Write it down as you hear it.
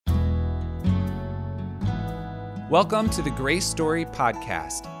Welcome to the Grace Story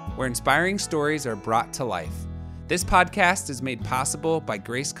Podcast, where inspiring stories are brought to life. This podcast is made possible by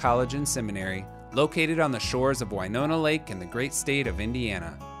Grace College and Seminary, located on the shores of Winona Lake in the great state of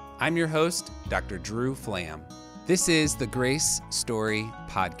Indiana. I'm your host, Dr. Drew Flam. This is the Grace Story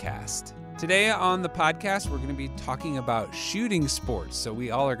Podcast. Today on the podcast, we're going to be talking about shooting sports. So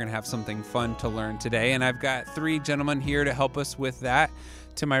we all are going to have something fun to learn today. And I've got three gentlemen here to help us with that.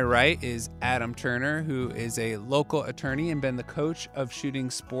 To my right is Adam Turner, who is a local attorney and been the coach of shooting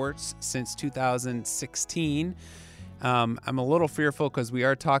sports since 2016. I'm a little fearful because we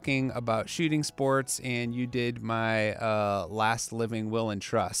are talking about shooting sports, and you did my last living will and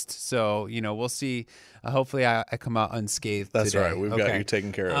trust. So, we'll see. Hopefully I come out unscathed That's today. right. We've got you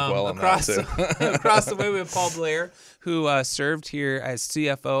taken care of well across on that, too. across the way, we have Paul Blair, who served here as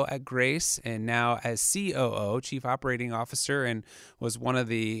CFO at Grace and now as COO, Chief Operating Officer, and was one of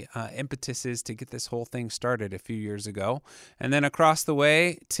the impetuses to get this whole thing started a few years ago. And then across the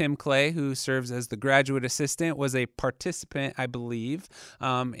way, Tim Clay, who serves as the graduate assistant, was a participant, I believe,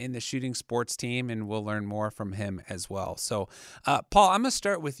 in the shooting sports team, and we'll learn more from him as well. So, Paul, I'm going to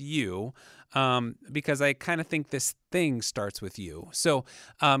start with you. Because I kind of think this thing starts with you. So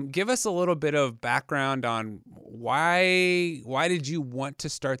give us a little bit of background on why did you want to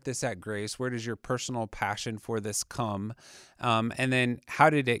start this at Grace? Where does your personal passion for this come? And then how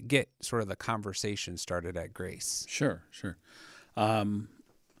did it get sort of the conversation started at Grace? Sure.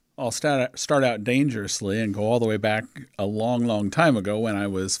 I'll start out dangerously and go all the way back a long, long time ago when I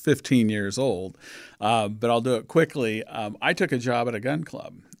was 15 years old. But I'll do it quickly. I took a job at a gun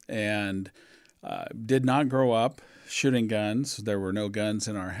club and did not grow up shooting guns. There were no guns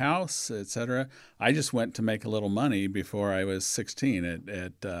in our house, etc. I just went to make a little money before I was 16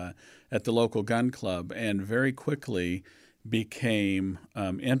 at the local gun club, and very quickly became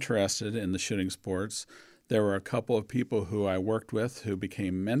interested in the shooting sports. There were a couple of people who I worked with who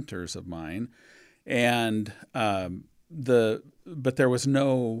became mentors of mine, and but there was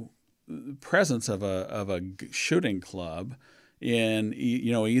no presence of a shooting club in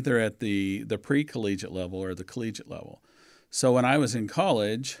either at the pre-collegiate level or the collegiate level. So when I was in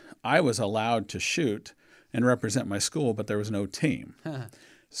college, I was allowed to shoot and represent my school, but there was no team.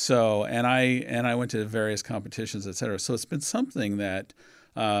 So and I went to various competitions, et cetera. So it's been something that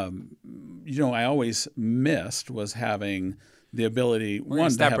I always missed, was having the ability. We're going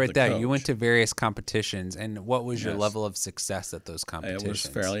to stop right there. You went to various competitions, and what was your level of success at those competitions? It was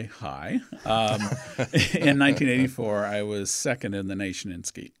fairly high. In 1984, I was second in the nation in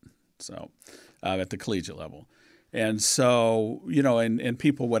skeet, so at the collegiate level. And so, and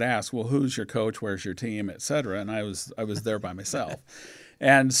people would ask, well, who's your coach? Where's your team, et cetera? And I was there by myself.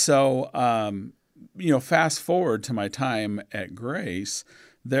 And so, fast forward to my time at Grace,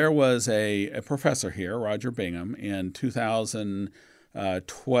 there was a professor here, Roger Bingham, in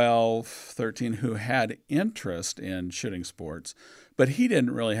 2012, 13, who had interest in shooting sports, but he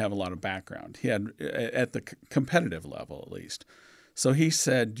didn't really have a lot of background. He had, at the competitive level at least. So he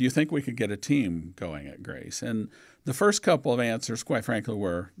said, do you think we could get a team going at Grace? And the first couple of answers, quite frankly,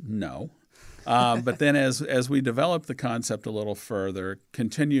 were no. But then as we developed the concept a little further,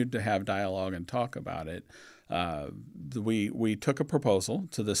 continued to have dialogue and talk about it, we took a proposal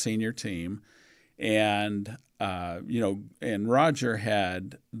to the senior team, and Roger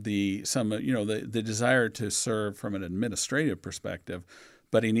had the desire to serve from an administrative perspective,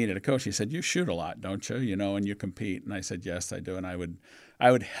 but he needed a coach. He said, "You shoot a lot, don't you? And you compete." And I said, "Yes, I do." And I would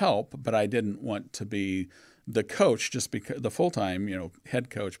help, but I didn't want to be the coach, just because the full-time, head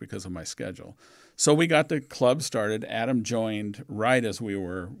coach, because of my schedule. So we got the club started. Adam joined right as we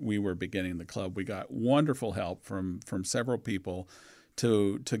were beginning the club. We got wonderful help from several people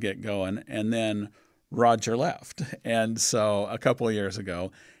to get going, and then Roger left, and so a couple of years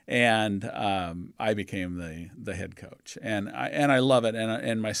ago, and I became the head coach, and I love it,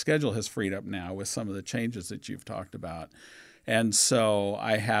 and my schedule has freed up now with some of the changes that you've talked about. And so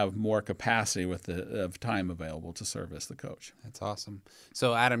I have more capacity of time available to serve as the coach. That's awesome.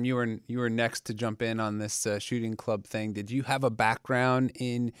 So Adam, you were next to jump in on this shooting club thing. Did you have a background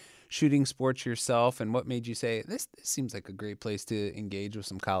in shooting sports yourself, and what made you say this seems like a great place to engage with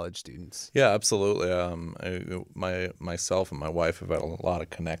some college students? Yeah, absolutely. Myself and my wife have had a lot of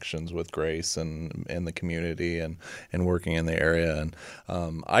connections with Grace and in the community and working in the area. And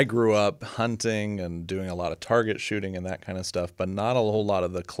I grew up hunting and doing a lot of target shooting and that kind of stuff, but not a whole lot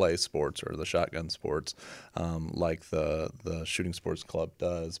of the clay sports or the shotgun sports like the shooting sports club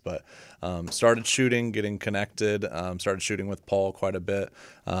does. But started shooting, getting connected, started shooting with Paul quite a bit.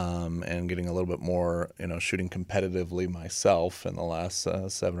 and getting a little bit more, shooting competitively myself in the last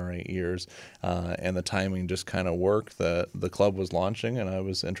 7 or 8 years. And the timing just kind of worked that the club was launching and I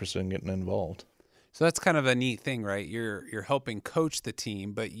was interested in getting involved. So that's kind of a neat thing, right? You're helping coach the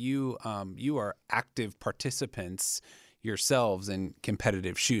team, but you are active participants yourselves in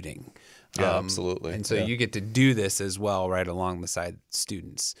competitive shooting. Yeah, absolutely. And so you get to do this as well, right along the side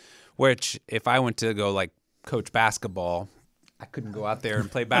students. Which if I went to go like coach basketball, I couldn't go out there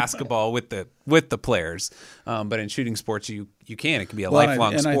and play basketball with the players. But in shooting sports, you can. It can be a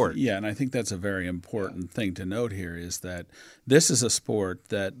lifelong sport. And I think that's a very important thing to note here is that this is a sport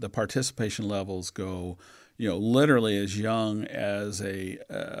that the participation levels go, literally as young as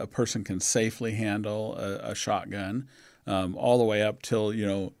a person can safely handle a shotgun, all the way up till,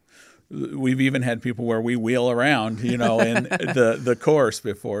 we've even had people where we wheel around, in the course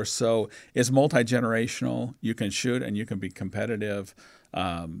before. So it's multi-generational. You can shoot and you can be competitive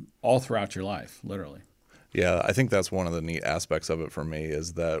all throughout your life, literally. Yeah, I think that's one of the neat aspects of it for me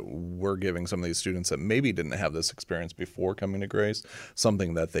is that we're giving some of these students that maybe didn't have this experience before coming to Grace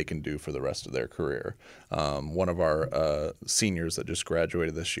something that they can do for the rest of their career. One of our seniors that just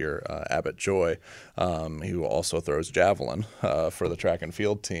graduated this year, Abbott Joy, who also throws javelin for the track and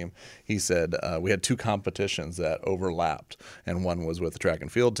field team, he said we had 2 competitions that overlapped, and one was with the track and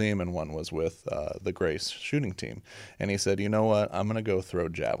field team and one was with the Grace shooting team. And he said, you know what, I'm going to go throw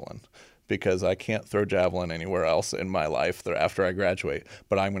javelin, because I can't throw javelin anywhere else in my life after I graduate,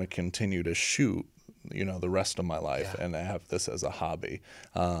 but I'm going to continue to shoot, the rest of my life and have this as a hobby.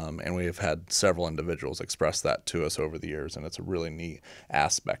 And we have had several individuals express that to us over the years, and it's a really neat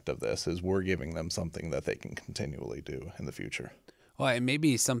aspect of this is we're giving them something that they can continually do in the future. Well, and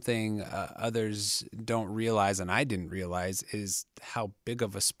maybe something others don't realize, and I didn't realize, is how big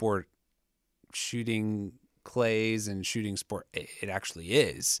of a sport shooting clays and shooting sport it actually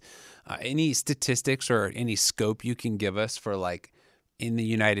is. Any statistics or any scope you can give us for, like, in the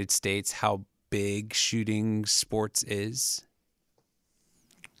United States, how big shooting sports is?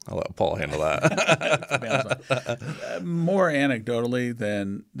 I'll let Paul handle that. More anecdotally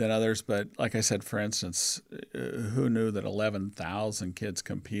than others, but like I said, for instance, who knew that 11,000 kids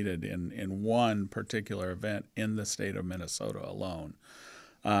competed in one particular event in the state of Minnesota alone?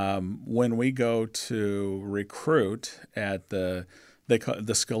 When we go to recruit at the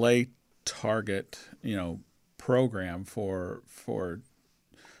Scalé Target, program for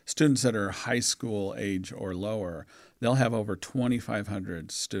students that are high school age or lower, they'll have over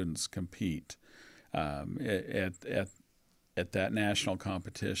 2,500 students compete at that national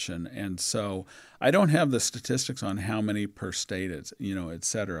competition. And so I don't have the statistics on how many per state, et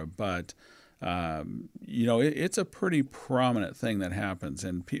cetera, but it's a pretty prominent thing that happens,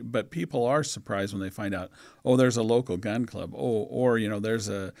 but people are surprised when they find out, there's a local gun club, or there's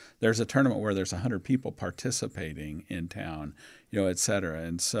a tournament where there's 100 people participating in town, et cetera.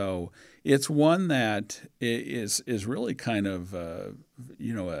 And so it's one that is really kind of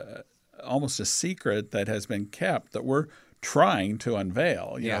almost a secret that has been kept that we're trying to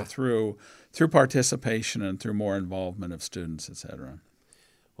unveil, through participation and through more involvement of students, et cetera.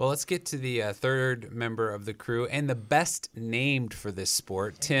 Well, let's get to the third member of the crew and the best named for this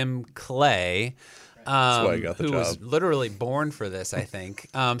sport, Tim Clay, That's why you got the who job. was literally born for this, I think.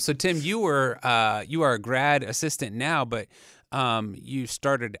 So, Tim, you are a grad assistant now, but you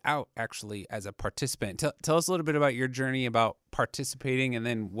started out actually as a participant. Tell us a little bit about your journey about participating, and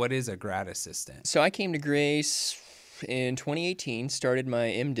then what is a grad assistant? So I came to Grace in 2018, started my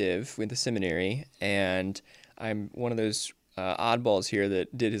MDiv with the seminary, and I'm one of those oddballs here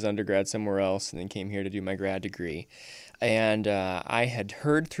that did his undergrad somewhere else and then came here to do my grad degree. And I had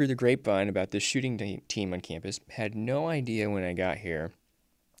heard through the grapevine about this shooting team on campus, had no idea when I got here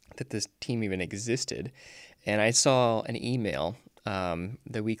that this team even existed. And I saw an email,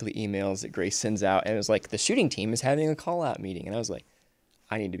 the weekly emails that Grace sends out, and it was like, the shooting team is having a call-out meeting. And I was like,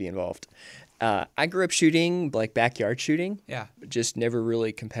 I need to be involved. I grew up shooting, like backyard shooting. Yeah. Just never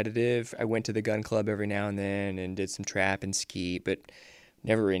really competitive. I went to the gun club every now and then and did some trap and ski, but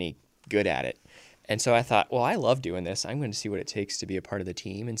never any good at it. And so I thought, well, I love doing this. I'm going to see what it takes to be a part of the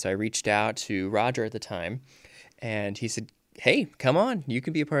team. And so I reached out to Roger at the time, and he said, hey, come on, you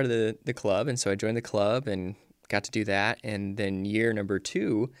can be a part of the club. And so I joined the club and got to do that. And then year number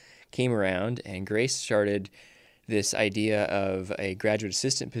 2 came around, and Grace started this idea of a graduate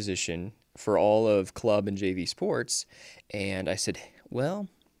assistant position for all of club and JV sports. And I said, well,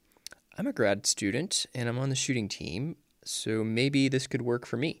 I'm a grad student and I'm on the shooting team, so maybe this could work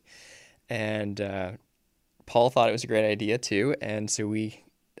for me. And Paul thought it was a great idea too. And so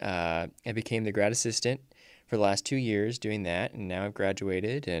I became the grad assistant for the last 2 years doing that, and now I've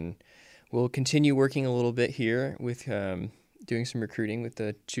graduated, and we'll continue working a little bit here with doing some recruiting with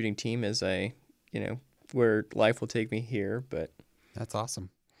the shooting team as I, where life will take me here. But That's awesome.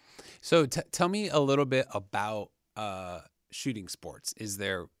 So tell me a little bit about shooting sports. Is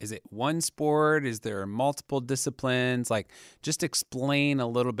it one sport? Is there multiple disciplines? Like, just explain a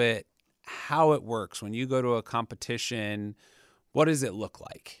little bit how it works when you go to a competition. What does it look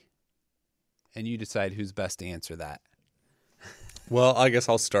like? And you decide who's best to answer that. Well, I guess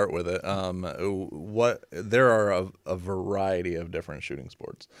I'll start with it. There are a variety of different shooting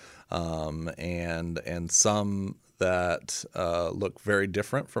sports, and some that look very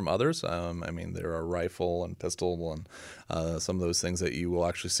different from others. There are rifle and pistol and some of those things that you will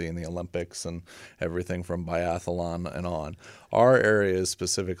actually see in the Olympics and everything from biathlon and on. Our area is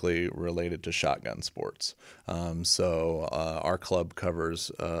specifically related to shotgun sports. So our club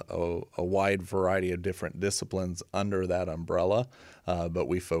covers a wide variety of different disciplines under that umbrella, but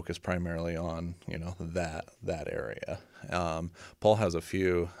we focus primarily on that area. Paul has a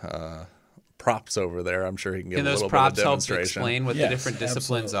few props over there. I'm sure he can give a little bit of props help demonstration. explain what the different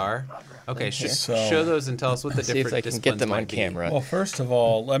disciplines are? Okay, So- show those and tell us what the see different if I can disciplines get them on might be. camera. Well, first of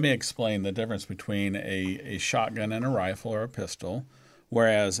all, let me explain the difference between a shotgun and a rifle or a pistol.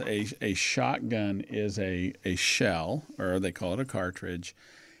 Whereas a shotgun is a shell, or they call it a cartridge,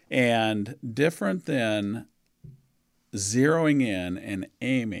 and different than zeroing in and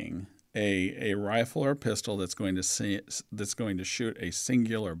aiming a rifle or pistol that's going to shoot a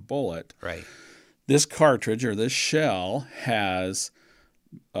singular bullet. Right. This cartridge or this shell has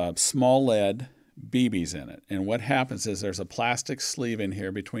small lead BBs in it. And what happens is there's a plastic sleeve in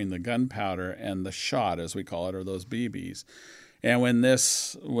here between the gunpowder and the shot, as we call it, or those BBs. And when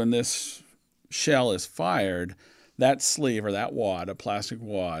this shell is fired, that sleeve or that wad, a plastic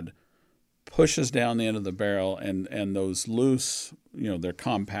wad, pushes down the end of the barrel, and those loose, they're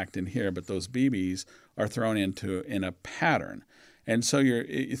compact in here, but those BBs are thrown in a pattern. And so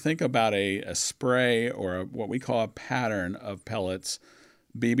you think about a spray or what we call a pattern of pellets,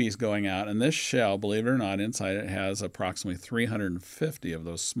 BBs going out, and this shell, believe it or not, inside it has approximately 350 of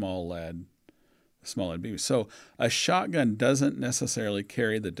those small lead BBs. So a shotgun doesn't necessarily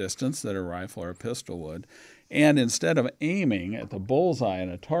carry the distance that a rifle or a pistol would, and instead of aiming at the bullseye on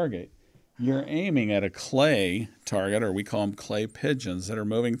a target, you're aiming at a clay target, or we call them clay pigeons, that are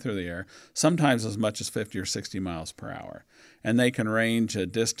moving through the air, sometimes as much as 50 or 60 miles per hour. And they can range a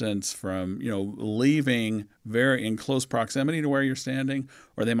distance from, leaving very in close proximity to where you're standing,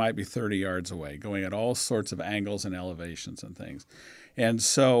 or they might be 30 yards away, going at all sorts of angles and elevations and things. And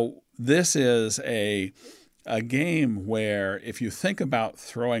so this is a game where if you think about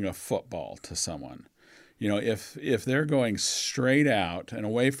throwing a football to someone, if they're going straight out and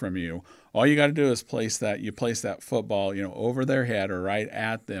away from you, all you got to do is place that football, over their head or right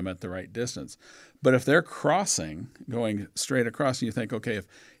at them at the right distance. But if they're crossing, going straight across, and you think, okay,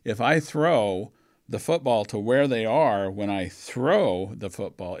 if I throw the football to where they are when I throw the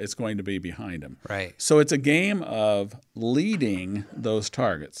football, it's going to be behind them. Right. So it's a game of leading those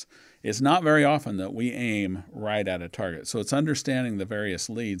targets. It's not very often that we aim right at a target. So it's understanding the various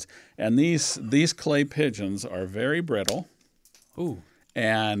leads. And these clay pigeons are very brittle. Ooh.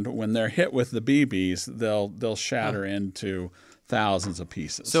 And when they're hit with the BBs, they'll shatter into thousands of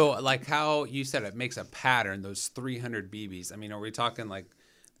pieces. So like how you said it makes a pattern, those 300 BBs. I mean, are we talking like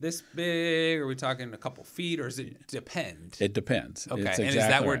this big? Are we talking a couple feet, or does it depend? It depends. Okay. It's And is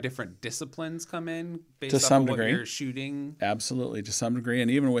exactly that where right. different disciplines come in based To off some of what degree. you're shooting? Absolutely, to some degree. And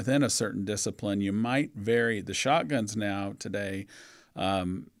even within a certain discipline, you might vary. The shotguns now today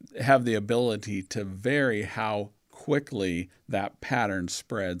have the ability to vary how quickly that pattern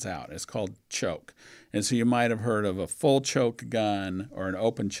spreads out. It's called choke. And so you might have heard of a full choke gun or an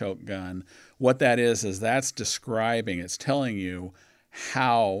open choke gun. What that is that's describing, it's telling you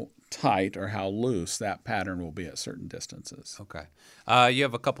how tight or how loose that pattern will be at certain distances. Okay. You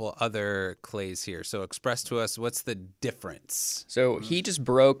have a couple other clays here. So express to us, what's the difference? So he just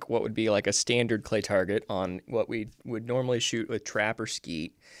broke what would be like a standard clay target on what we would normally shoot with trap or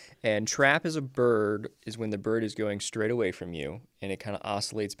skeet. And trap as a bird is when the bird is going straight away from you, and it kind of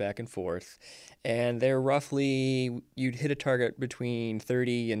oscillates back and forth. And they're roughly, you'd hit a target between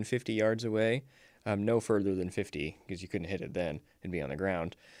 30 and 50 yards away, no further than 50, because you couldn't hit it then. It'd be on the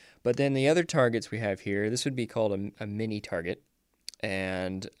ground. But then the other targets we have here, this would be called a mini target.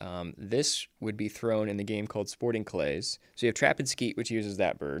 And this would be thrown in the game called Sporting Clays. So you have trap and skeet, which uses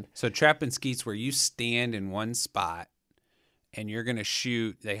that bird. So trap and skeet's where you stand in one spot and you're going to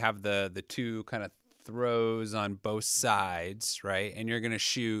shoot. They have the two kind of throws on both sides, right? And you're going to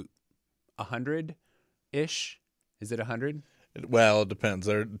shoot 100 ish? Is it 100? Well, it depends.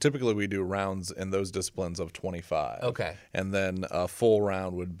 Typically, we do rounds in those disciplines of 25. Okay. And then a full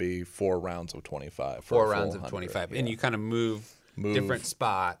round would be 4 rounds of 25. Four a full rounds of 100. 25. Yeah. And you kind of move different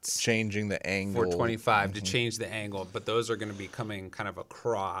spots Changing the angle. for 25 to change the angle, but those are going to be coming kind of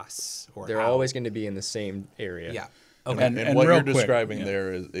across or They're out. always going to be in the same area. Yeah. Okay. And what real you're quick, describing yeah.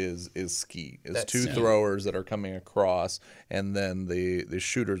 there is skeet. It's That's 2 skeet. throwers that are coming across, and then the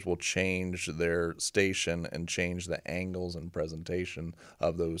shooters will change their station and change the angles and presentation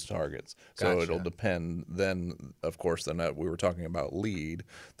of those targets. So Gotcha. it'll depend. Then, of course, we were talking about lead.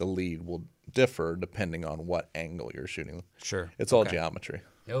 The lead will differ depending on what angle you're shooting. Sure. It's all Okay. geometry.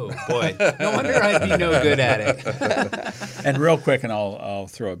 Oh, boy. No wonder I'd be no good at it. And real quick, and I'll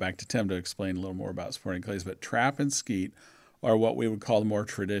throw it back to Tim to explain a little more about sporting clays, but trap and skeet are what we would call the more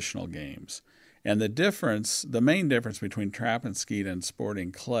traditional games. And the main difference between trap and skeet and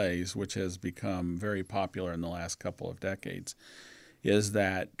sporting clays, which has become very popular in the last couple of decades, is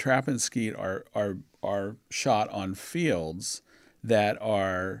that trap and skeet are shot on fields that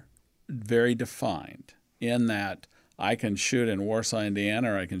are very defined in that I can shoot in Warsaw,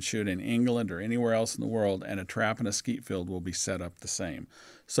 Indiana, or I can shoot in England or anywhere else in the world, and a trap and a skeet field will be set up the same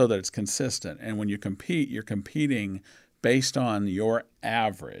so that it's consistent. And when you compete, you're competing based on your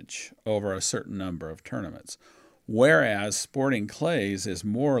average over a certain number of tournaments. Whereas sporting clays is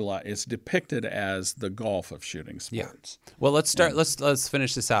more like it's depicted as the golf of shooting sports. Well, let's start. Let's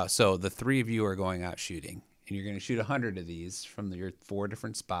finish this out. So the 3 of you are going out shooting, and you're going to shoot 100 of these from your 4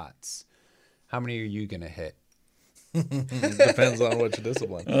 different spots. How many are you going to hit? It depends on which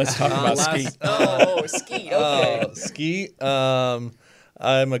discipline. Let's talk about skeet. Oh, skeet. Okay. Skeet, I'm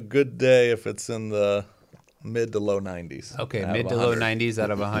a good day if it's in the mid to low 90s. Okay, out of mid to low 100. 90s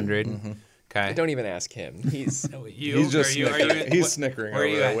out of 100. Okay. Don't even ask him. He's He's just he's snickering Where are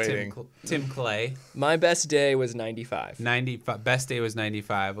over you there at, waiting. Tim Clay? my best day was 95. 95. Best day was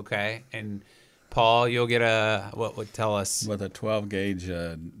 95. Okay, and Paul, you'll get a what would tell us? With a 12 gauge,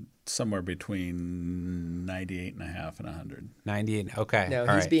 somewhere between 98 and a half and 100. 98. Okay. No,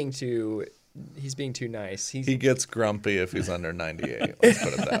 all he's right. being too nice. He gets grumpy if he's under 98. Let's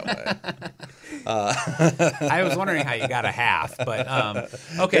put it that way. I was wondering how you got a half, but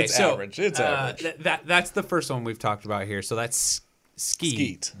okay. It's so average. It's average. That's the first one we've talked about here. So that's skeet.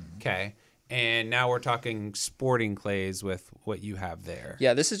 Skeet. Okay. And now we're talking sporting clays with what you have there.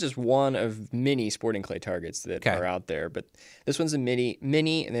 Yeah, this is just one of many sporting clay targets that Okay. are out there. But this one's a mini,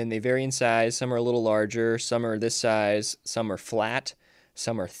 and then they vary in size. Some are a little larger, some are this size, some are flat,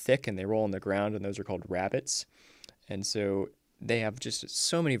 some are thick, and they roll on the ground, and those are called rabbits. And so they have just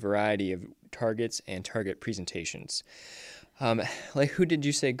so many variety of targets and target presentations. Like, who did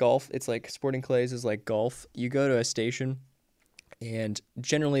you say golf? It's like sporting clays is like golf. You go to a station, and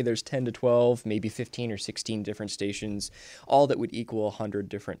generally there's 10 to 12, maybe 15 or 16 different stations, all that would equal 100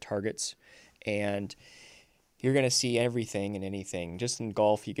 different targets. And you're going to see everything and anything. Just in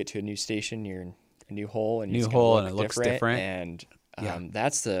golf, you get to a new station, you're in a new hole, and New it's gonna hole, look and it looks different. And Yeah.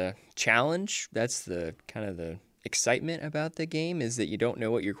 that's the challenge. That's the kind of the excitement about the game, is that you don't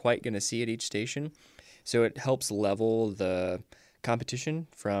know what you're quite going to see at each station. So it helps level the competition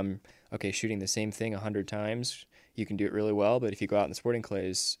from, okay, shooting the same thing 100 times, you can do it really well, but if you go out in the sporting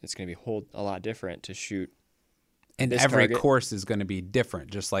clays, it's going to be a lot different to shoot. And this every target. course is going to be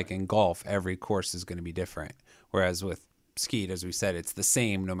different, just like in golf, every course is going to be different. Whereas with skeet, as we said, it's the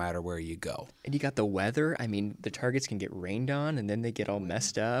same no matter where you go. And you got the weather. I mean, the targets can get rained on, and then they get all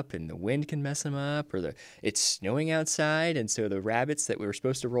messed up, and the wind can mess them up, or it's snowing outside, and so the rabbits that were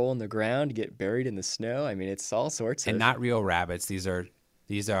supposed to roll on the ground get buried in the snow. I mean, it's all sorts And of... not real rabbits. These are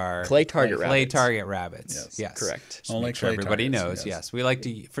Clay target clay rabbits. target rabbits. Yes. Yes. Correct. Just Only make sure clay everybody targets, knows. yes. Yes. We like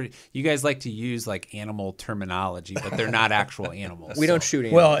you guys like to use like animal terminology, but they're not actual animals. We don't shoot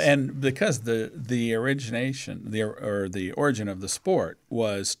animals. Well, and because the origin of the sport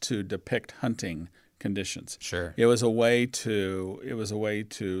was to depict hunting conditions. Sure. It was a way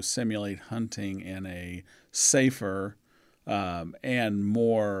to simulate hunting in a safer and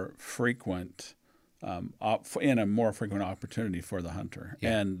more frequent opportunity for the hunter.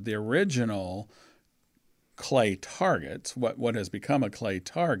 Yeah. And the original clay targets, what has become a clay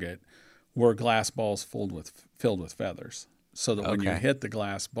target, were glass balls filled with feathers. So that when you Okay. hit the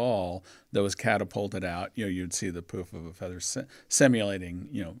glass ball that was catapulted out, you'd see the poof of a feather simulating,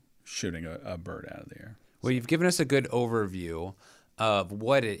 shooting a bird out of the air. Well, you've given us a good overview of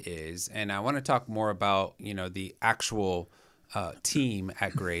what it is, and I want to talk more about the actual team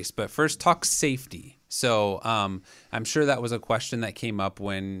at Grace. But first, talk safety. So I'm sure that was a question that came up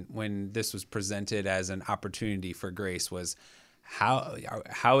when this was presented as an opportunity for Grace. Was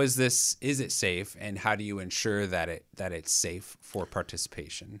how is this? Is it safe, and how do you ensure that it's safe for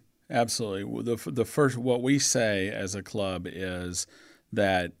participation? Absolutely. The first, what we say as a club is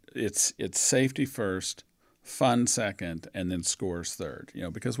that it's safety first, fun second, and then scores third.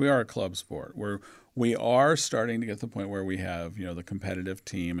 Because we are a club sport. We are starting to get to the point where we have the competitive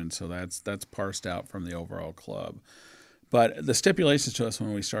team, and so that's parsed out from the overall club. But the stipulations to us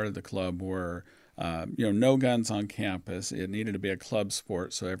when we started the club were, no guns on campus. It needed to be a club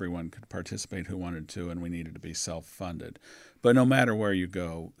sport so everyone could participate who wanted to, and we needed to be self-funded. But no matter where you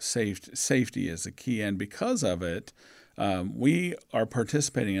go, safety is the key. And because of it, we are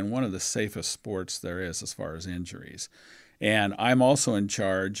participating in one of the safest sports there is as far as injuries. And I'm also in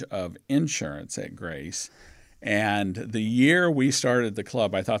charge of insurance at Grace. And the year we started the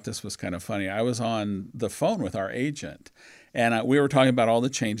club, I thought this was kind of funny. I was on the phone with our agent, and we were talking about all the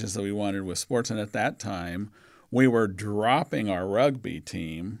changes that we wanted with sports. And at that time, we were dropping our rugby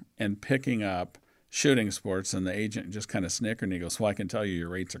team and picking up shooting sports, and the agent just kind of snickered and he goes, "Well, I can tell you your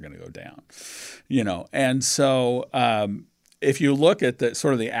rates are going to go down." And so if you look at the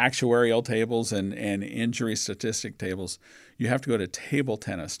sort of the actuarial tables and injury statistic tables, you have to go to table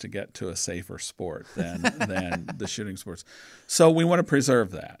tennis to get to a safer sport than the shooting sports. So we want to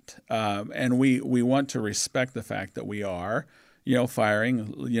preserve that, and we want to respect the fact that we are,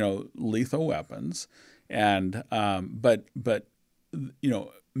 firing, lethal weapons, and but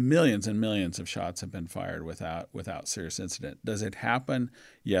millions and millions of shots have been fired without serious incident. Does it happen?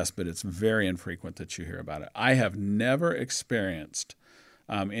 Yes, but it's very infrequent that you hear about it. I have never experienced,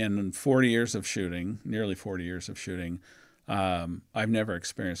 in 40 years of shooting, nearly 40 years of shooting, I've never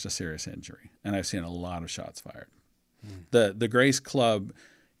experienced a serious injury, and I've seen a lot of shots fired. The Grace Club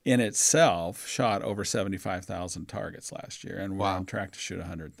in itself shot over 75,000 targets last year, and we're on track to shoot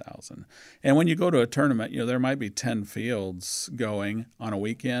 100,000. And when you go to a tournament, there might be 10 fields going on a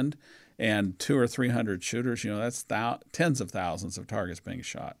weekend and 200 or 300 shooters. That's tens of thousands of targets being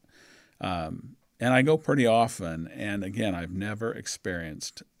shot. And I go pretty often, and again, I've never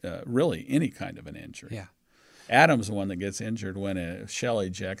experienced really any kind of an injury. Yeah. Adam's the one that gets injured when a shell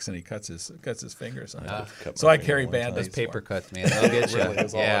ejects and he cuts his fingers on it. So I carry Band-Aids. Those paper cuts, man, they'll get you.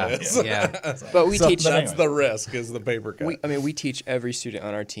 Yeah. But we teach. That's the risk, is the paper cut. We teach every student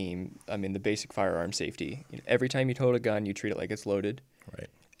on our team. The basic firearm safety. Every time you tote a gun, you treat it like it's loaded. Right.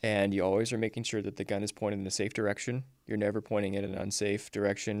 And you always are making sure that the gun is pointed in a safe direction. You're never pointing it in an unsafe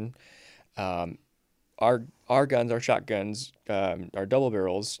direction. Our guns, our shotguns, our double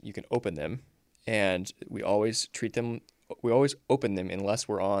barrels, you can open them. And we always open them unless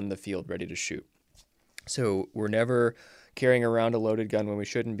we're on the field ready to shoot. So we're never carrying around a loaded gun when we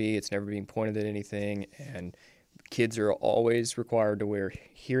shouldn't be. It's never being pointed at anything. And kids are always required to wear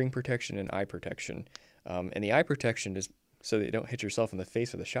hearing protection and eye protection. And the eye protection is so that you don't hit yourself in the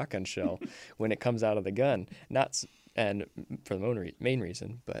face with a shotgun shell when it comes out of the gun. And for the main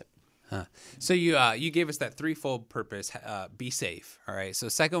reason, but... So you gave us that threefold purpose: be safe. All right. So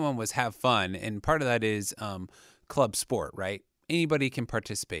second one was have fun, and part of that is club sport, right? Anybody can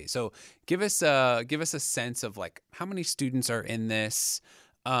participate. So give us a sense of like how many students are in this.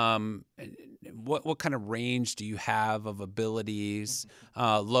 What kind of range do you have of abilities,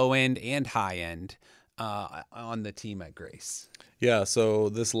 low end and high end, on the team at Grace? Yeah. So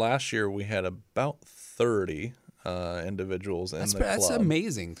this last year we had about 30. Individuals in the club. That's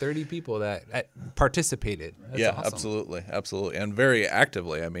amazing. 30 people that participated. That's awesome. Absolutely, and very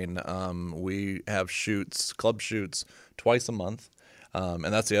actively. We have club shoots twice a month, and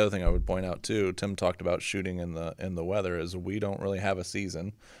that's the other thing I would point out too. Tim talked about shooting in the weather. Is we don't really have a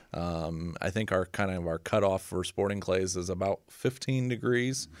season. I think our cutoff for sporting clays is about 15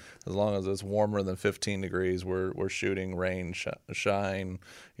 degrees. As long as it's warmer than 15 degrees, we're shooting rain, shine,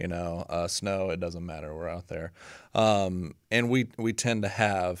 snow. It doesn't matter. We're out there, and we tend to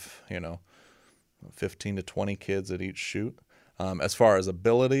have 15 to 20 kids at each shoot. As far as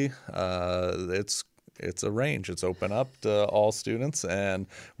ability, it's a range. It's open up to all students, and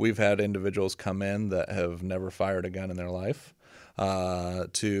we've had individuals come in that have never fired a gun in their life.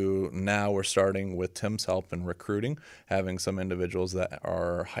 To now we're starting with Tim's help in recruiting, having some individuals that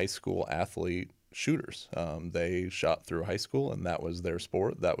are high school athlete shooters. They shot through high school, and that was their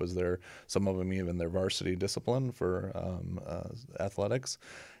sport. That was some of them even their varsity discipline for athletics,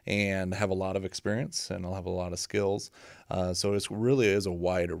 and have a lot of experience and I'll have a lot of skills. So it really is a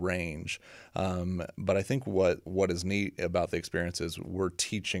wide range. But I think what is neat about the experience is we're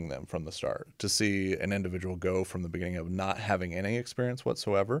teaching them from the start. To see an individual go from the beginning of not having any experience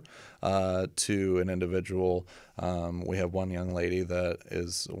whatsoever to an individual. We have one young lady that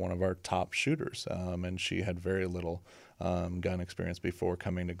is one of our top shooters. years, and she had very little gun experience before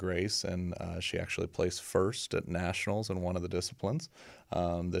coming to Grace, and she actually placed first at nationals in one of the disciplines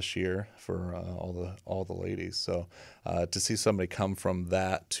this year for all the ladies. So to see somebody come from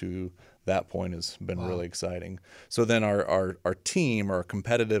that to that point has been really exciting. So then our team, our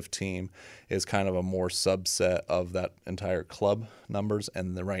competitive team, is kind of a more subset of that entire club numbers,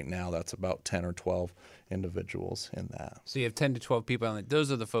 and right now that's about 10 or 12 individuals in that. So you have 10 to 12 people, and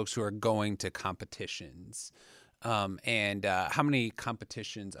those are the folks who are going to competitions. And how many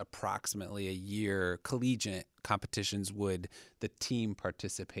competitions approximately a year, collegiate competitions, would the team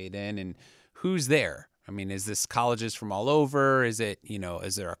participate in, and who's there? I mean, is this colleges from all over? Is it,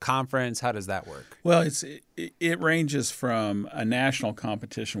 is there a conference? How does that work? Well, it ranges from a national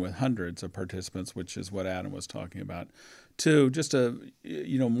competition with hundreds of participants, which is what Adam was talking about, to just a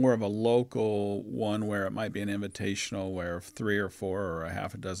more of a local one where it might be an invitational where 3 or 4 or a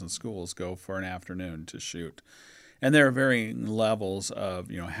half a dozen schools go for an afternoon to shoot. And there are varying levels of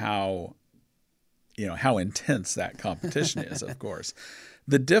how intense that competition is, of course.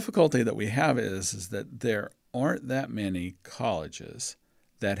 The difficulty that we have is that there aren't that many colleges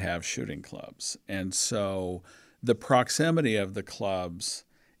that have shooting clubs. And so the proximity of the clubs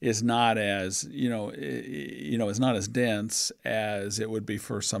is not as, is not as dense as it would be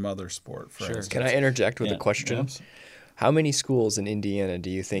for some other sport. For instance. Can I interject with a question? Yes. How many schools in Indiana do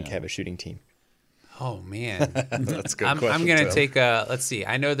you think have a shooting team? Oh, man. That's a good question. I'm going to take let's see.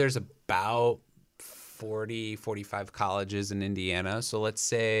 I know there's about 40, 45 colleges in Indiana. So let's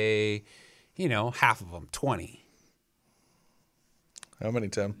say, half of them, 20. How many,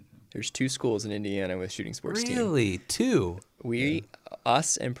 Tim? There's 2 schools in Indiana with shooting sports team. Really? 2?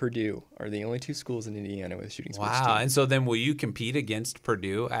 Us and Purdue are the only 2 schools in Indiana with shooting sports team. Wow. And so then will you compete against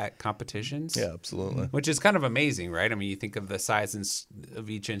Purdue at competitions? Yeah, absolutely. Which is kind of amazing, right? I mean, you think of the size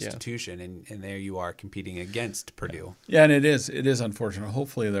of each institution, and there you are competing against Purdue. Yeah, and it is unfortunate.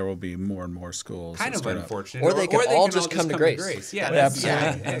 Hopefully there will be more and more schools. Kind of unfortunate. Or they can all just come to Grace. Yeah,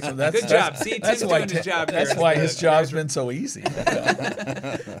 absolutely. Yeah. So Good job. See, Tim's doing his job here. That's why his job's been so easy.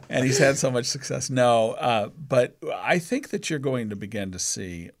 And he's had so much success. No, but I think that you're going to begin to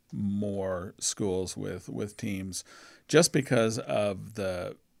see more schools with teams just because of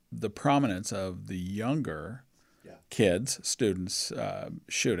the prominence of the younger students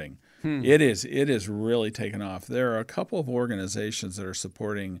shooting. It is really taken off. There are a couple of organizations that are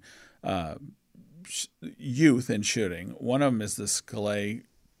supporting youth in shooting. One of them is the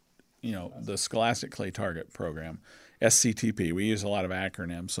the Scholastic Clay Target Program, SCTP. We use a lot of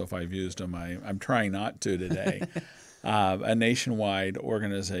acronyms, so if I've used them, I'm trying not to today. A nationwide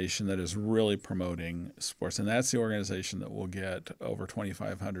organization that is really promoting sports, and that's the organization that will get over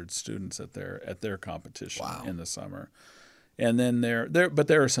 2,500 students at their competition in the summer. And then there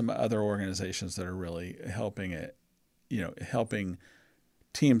are some other organizations that are really helping helping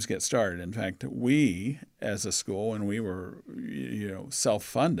teams get started. In fact, we as a school, when we were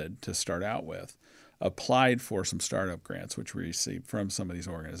self-funded to start out with, applied for some startup grants, which we received from some of these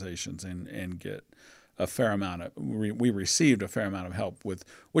organizations, and get a fair amount of we received a fair amount of help with,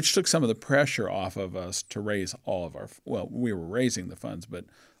 which took some of the pressure off of us to raise all of our. Well, we were raising the funds, but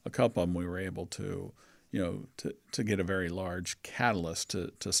a couple of them we were able to to get a very large catalyst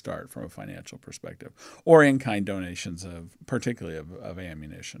to start from a financial perspective, or in-kind donations particularly of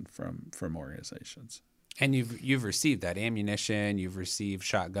ammunition from organizations. And you've received that ammunition. You've received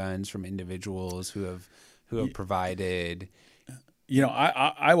shotguns from individuals who have provided.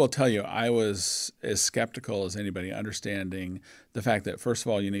 I will tell you, I was as skeptical as anybody, understanding the fact that, first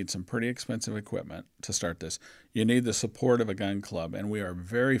of all, you need some pretty expensive equipment to start this. You need the support of a gun club, and we are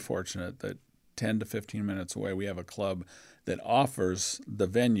very fortunate that 10 to 15 minutes away, we have a club that offers the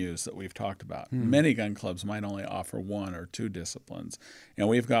venues that we've talked about. Many gun clubs might only offer 1 or 2 disciplines, and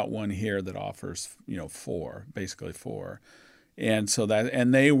we've got one here that offers 4, basically 4. And so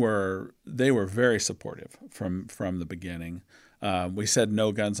they were very supportive from the beginning. We said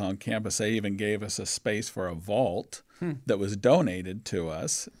no guns on campus. They even gave us a space for a vault that was donated to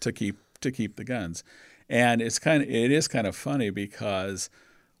us to keep the guns. And it is kind of funny because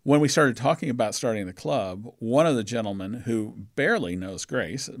when we started talking about starting the club, one of the gentlemen who barely knows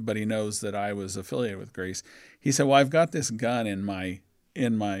Grace, but he knows that I was affiliated with Grace, he said, "Well, I've got this gun in my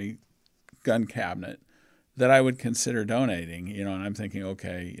gun cabinet that I would consider donating." And I'm thinking,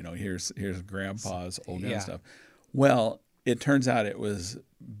 okay, here's Grandpa's old gun stuff. Well, it turns out it was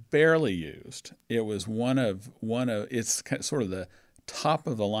barely used. It was one of it's sort of the top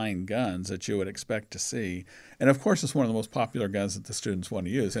of the line guns that you would expect to see. And of course, it's one of the most popular guns that the students want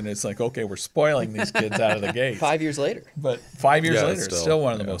to use. And it's like, okay, we're spoiling these kids out of the gate. 5 years later. But 5 years Yeah, later, it's still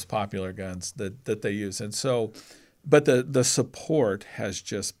one of the most popular guns that they use. And so, but the support has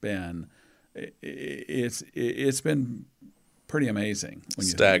just been, it's been pretty amazing when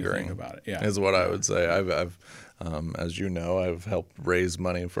you staggering think about it. Yeah, is what I would say. I've as you know, I've helped raise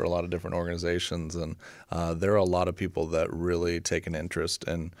money for a lot of different organizations, and there are a lot of people that really take an interest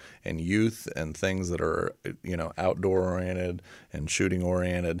in youth and things that are, you know, outdoor oriented and shooting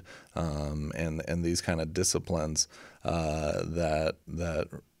oriented, and these kind of disciplines that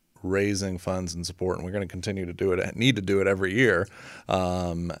raising funds and support, and we're going to continue to do it. Need to do it every year.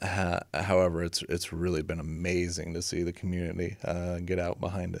 However, it's really been amazing to see the community get out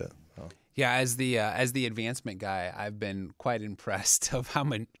behind it. So. Yeah, as the advancement guy, I've been quite impressed of how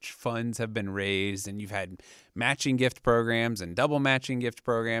much funds have been raised, and you've had matching gift programs and double matching gift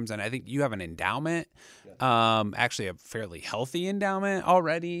programs, and I think you have an endowment, actually a fairly healthy endowment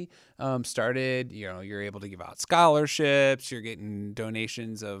already started. You know, you're able to give out scholarships, you're getting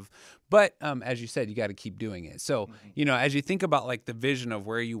donations but as you said, you got to keep doing it. So, you know, as you think about like the vision of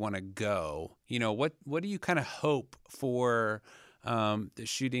where you want to go, you know, what do you kind of hope for the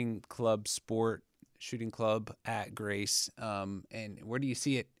shooting club at Grace, and where do you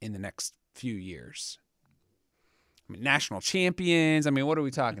see it in the next few years? I mean, national champions. I mean, what are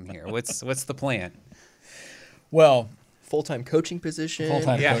we talking here? What's the plan? Well, Full-time coaching position.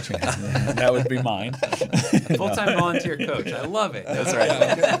 full-time coaching. That would be mine. Full-time volunteer coach. I love it. That's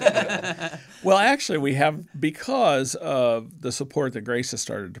right. Well, actually, we have, because of the support that Grace has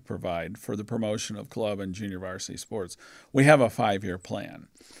started to provide for the promotion of club and junior varsity sports, we have a 5-year plan.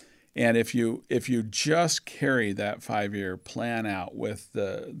 And if you just carry that 5-year plan out with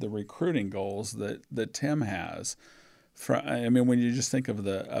the recruiting goals that Tim has, I mean, when you just think of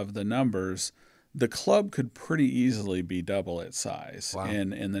the numbers, the club could pretty easily be double its size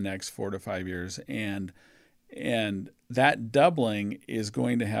in the next 4 to 5 years, and that doubling is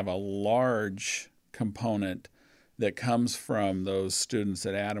going to have a large component that comes from those students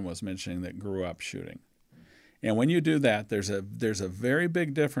that Adam was mentioning that grew up shooting. And when you do that, there's a very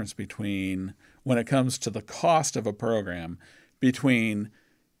big difference between, when it comes to the cost of a program, between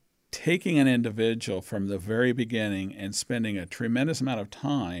taking an individual from the very beginning and spending a tremendous amount of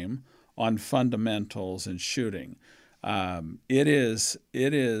time on fundamentals and shooting. It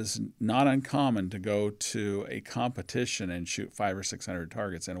is not uncommon to go to a competition and shoot 500 or 600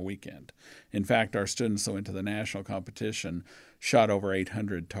 targets in a weekend. In fact, our students that went to the national competition shot over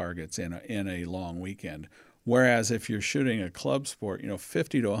 800 targets in a long weekend. Whereas if you're shooting a club sport,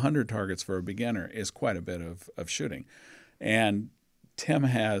 50 to 100 targets for a beginner is quite a bit of shooting. And Tim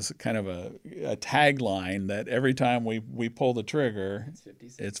has kind of a tagline that every time we pull the trigger,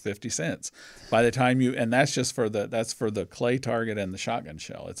 it's 50 cents. By the time and that's just for the clay target and the shotgun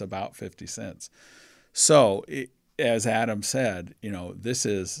shell. It's about 50 cents. So as Adam said, this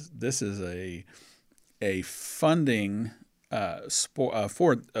is a funding for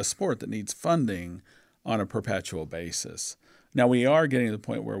a sport that needs funding on a perpetual basis. Now, we are getting to the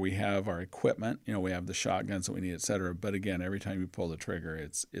point where we have our equipment, we have the shotguns that we need, et cetera. But again, every time you pull the trigger,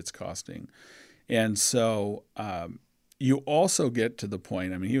 it's costing. And so you also get to the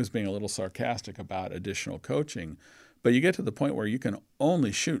point, I mean, he was being a little sarcastic about additional coaching, but you get to the point where you can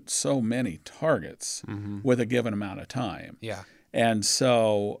only shoot so many targets with a given amount of time. Yeah. And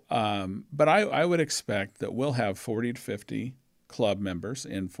so, but I would expect that we'll have 40 to 50 club members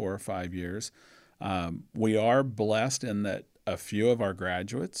in 4 or 5 years. We are blessed in that a few of our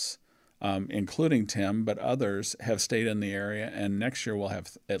graduates, including Tim, but others have stayed in the area, and next year we'll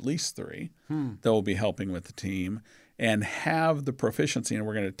have at least 3 that will be helping with the team and have the proficiency, and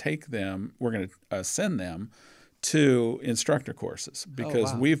we're going to send them to instructor courses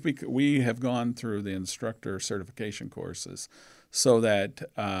because we have gone through the instructor certification courses so that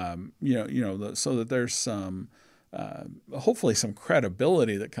so that there's some hopefully some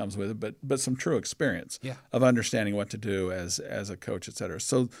credibility that comes with it, but some true experience of understanding what to do as a coach, et cetera.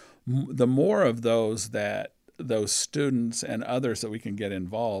 So the more of those students and others that we can get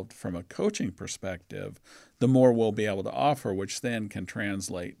involved from a coaching perspective, the more we'll be able to offer, which then can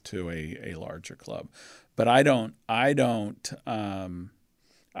translate to a larger club. But I don't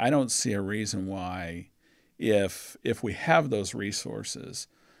see a reason why, if we have those resources,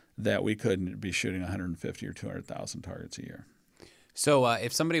 that we couldn't be shooting 150 or 200,000 targets a year. So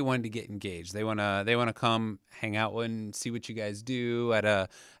if somebody wanted to get engaged, they wanna come hang out and see what you guys do at a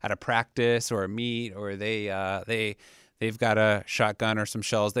practice or a meet, or they've got a shotgun or some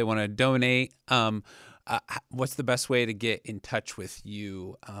shells they want to donate. what's the best way to get in touch with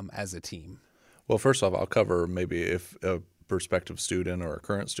you as a team? Well, first off, I'll cover maybe if a prospective student or a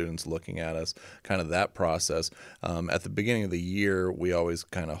current student's looking at us, kind of that process. At the beginning of the year, we always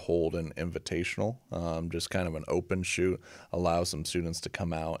kind of hold an invitational, just kind of an open shoot, allow some students to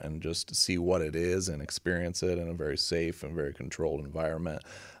come out and just see what it is and experience it in a very safe and very controlled environment.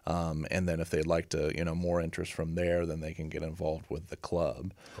 And then if they'd like to, more interest from there, then they can get involved with the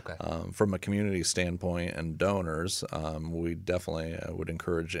club. Okay. From a community standpoint and donors, we definitely would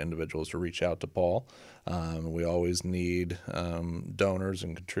encourage individuals to reach out to Paul. We always need donors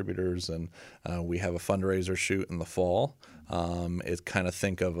and contributors, and we have a fundraiser shoot in the fall. It's kind of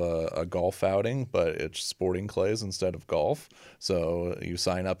think of a golf outing, but it's sporting clays instead of golf. So you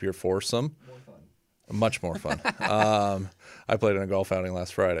sign up your foursome. Much more fun. I played in a golf outing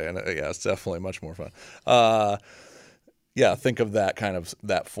last Friday, and it's definitely much more fun. Think of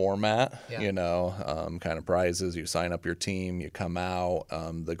that format, kind of prizes. You sign up your team, you come out.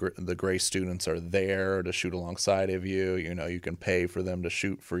 The Grace students are there to shoot alongside of you. You can pay for them to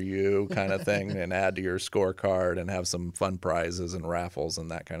shoot for you, kind of thing, and add to your scorecard and have some fun prizes and raffles and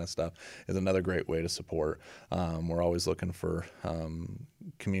that kind of stuff is another great way to support. We're always looking for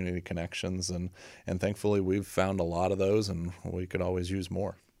community connections, and thankfully we've found a lot of those, and we could always use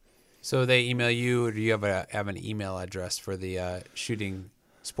more. So they email you, or do you have an email address for the shooting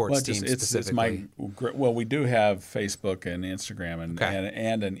sports team specifically? We do have Facebook and Instagram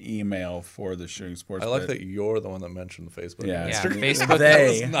and an email for the shooting sports. I like that you're the one that mentioned the Facebook. Yeah, Facebook.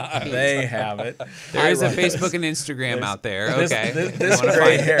 They have it. There is a Facebook and Instagram out there. Okay, this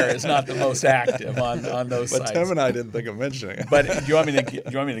gray hair is not the most active on those sites. But Tim and I didn't think of mentioning it. But do you want me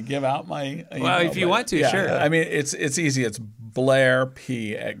to give out my email? Well, if you want to, sure. I mean, it's easy. It's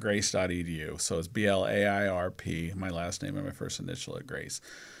blairp@grace.edu. So it's BLAIRP, my last name and my first initial at Grace.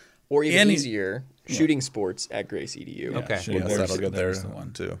 Or even easier, shooting sports at Grace EDU. Okay. Yes, that'll get there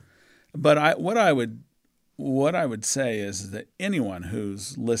too. But what I would say is that anyone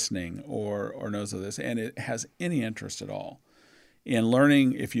who's listening or knows of this and it has any interest at all in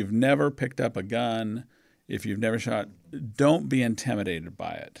learning, if you've never picked up a gun, if you've never shot, don't be intimidated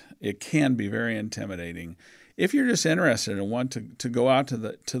by it. It can be very intimidating. If you're just interested and want to go out to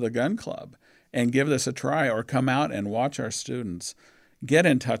the gun club and give this a try, or come out and watch our students, get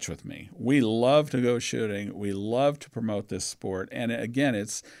in touch with me. We love to go shooting. We love to promote this sport. And again,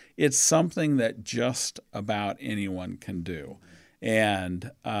 it's something that just about anyone can do.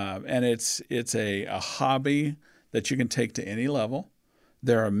 And it's a hobby that you can take to any level.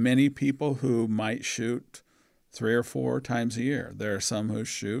 There are many people who might shoot 3 or 4 times a year. There are some who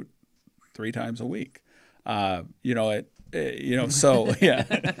shoot 3 times a week. So yeah.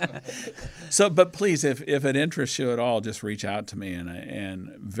 But please, if it interests you at all, just reach out to me, and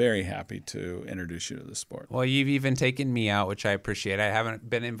very happy to introduce you to the sport. Well, you've even taken me out, which I appreciate. I haven't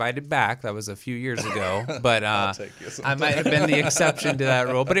been invited back. That was a few years ago, but I might have been the exception to that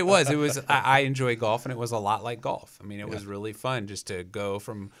rule. But it was. I enjoy golf, and it was a lot like golf. I mean, it was really fun just to go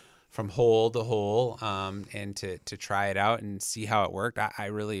from hole to hole, and to try it out and see how it worked. I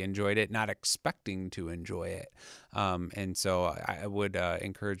really enjoyed it, not expecting to enjoy it. And so I would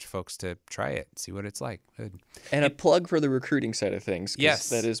encourage folks to try it, see what it's like. Good. And a plug for the recruiting side of things. Yes.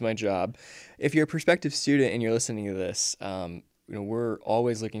 That is my job. If you're a prospective student and you're listening to this, we're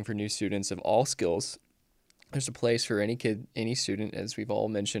always looking for new students of all skills. There's a place for any kid, any student, as we've all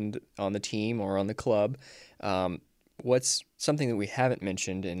mentioned, on the team or on the club. What's something that we haven't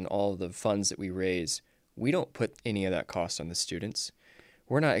mentioned in all of the funds that we raise, we don't put any of that cost on the students.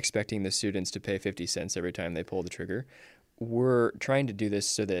 We're not expecting the students to pay 50 cents every time they pull the trigger. We're trying to do this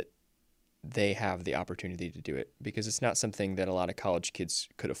so that they have the opportunity to do it, because it's not something that a lot of college kids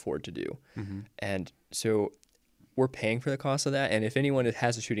could afford to do. Mm-hmm. And so we're paying for the cost of that. And if anyone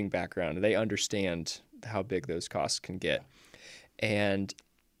has a shooting background, they understand how big those costs can get. And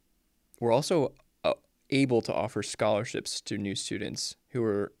we're also able to offer scholarships to new students who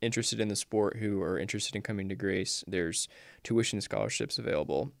are interested in the sport, who are interested in coming to Grace. There's tuition scholarships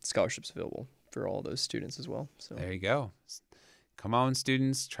available for all those students as well. So there you go. Come on,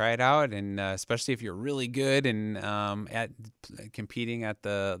 students, try it out, and especially if you're really good and at competing at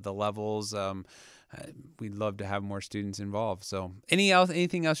the levels, we'd love to have more students involved. So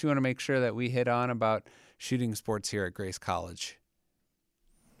anything else you want to make sure that we hit on about shooting sports here at Grace College?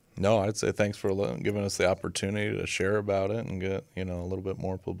 No, I'd say thanks for giving us the opportunity to share about it and get a little bit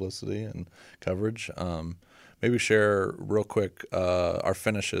more publicity and coverage. Maybe share real quick our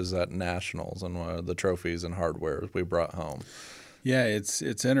finishes at nationals and the trophies and hardware we brought home. Yeah, it's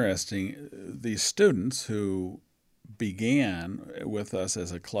interesting. These students who began with us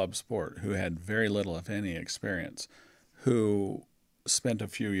as a club sport, who had very little, if any, experience, who spent a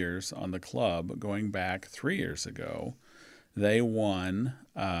few years on the club. Going back 3 years ago, they won,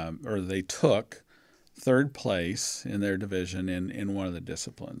 or they took third place in their division in one of the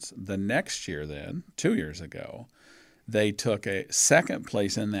disciplines. The next year then, 2 years ago, they took a second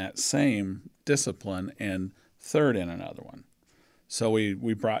place in that same discipline and third in another one. So we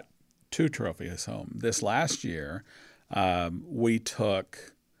brought 2 trophies home. This last year, we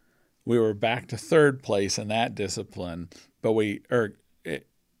were back to third place in that discipline, but we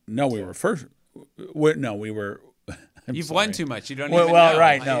were first. We were. You've won too much. You don't Well, even well, know.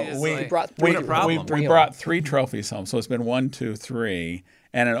 right, no, It's we like, brought what three- a problem. we brought 3 trophies home. So it's been 1, 2, 3,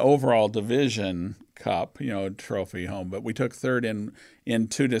 and an overall division cup, trophy home. But we took third in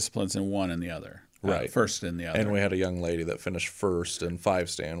 2 disciplines and 1 in the other. Right. First in the other. And we had a young lady that finished first in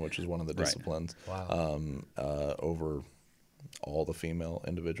 5-stand, which is one of the disciplines. Wow. Over all the female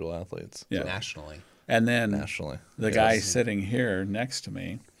individual athletes. Yeah. Nationally. And then Nationally. the guy sitting here next to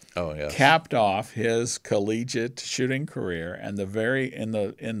me Oh yeah. capped off his collegiate shooting career, and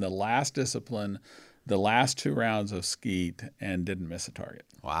in the last discipline, the last 2 rounds of skeet, and didn't miss a target.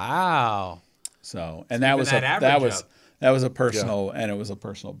 Wow. So, and that was that average up. that was a personal, and it was a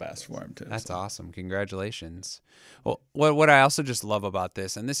personal best for him too. That's so. awesome. Congratulations. Well, what I also just love about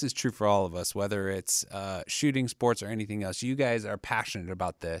this, and this is true for all of us, whether it's shooting sports or anything else, you guys are passionate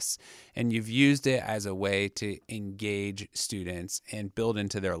about this, and you've used it as a way to engage students and build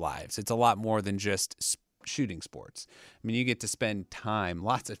into their lives. It's a lot more than just shooting sports. I mean, you get to spend time,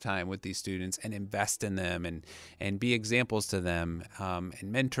 lots of time with these students and invest in them and be examples to them and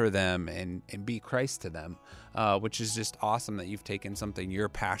mentor them and be Christ to them, which is just awesome that you've taken something you're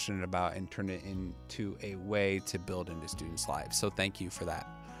passionate about and turned it into a way to build into students' lives. So thank you for that.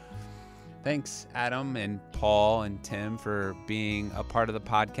 Thanks, Adam and Paul and Tim, for being a part of the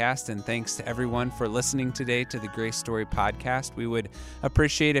podcast. And thanks to everyone for listening today to the Grace Story podcast. We would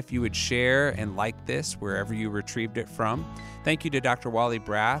appreciate if you would share and like this wherever you retrieved it from. Thank you to Dr. Wally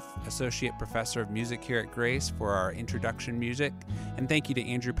Brath, Associate Professor of Music here at Grace, for our introduction music. And thank you to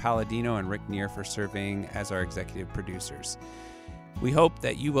Andrew Palladino and Rick Neer for serving as our executive producers. We hope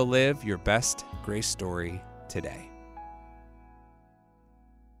that you will live your best Grace story today.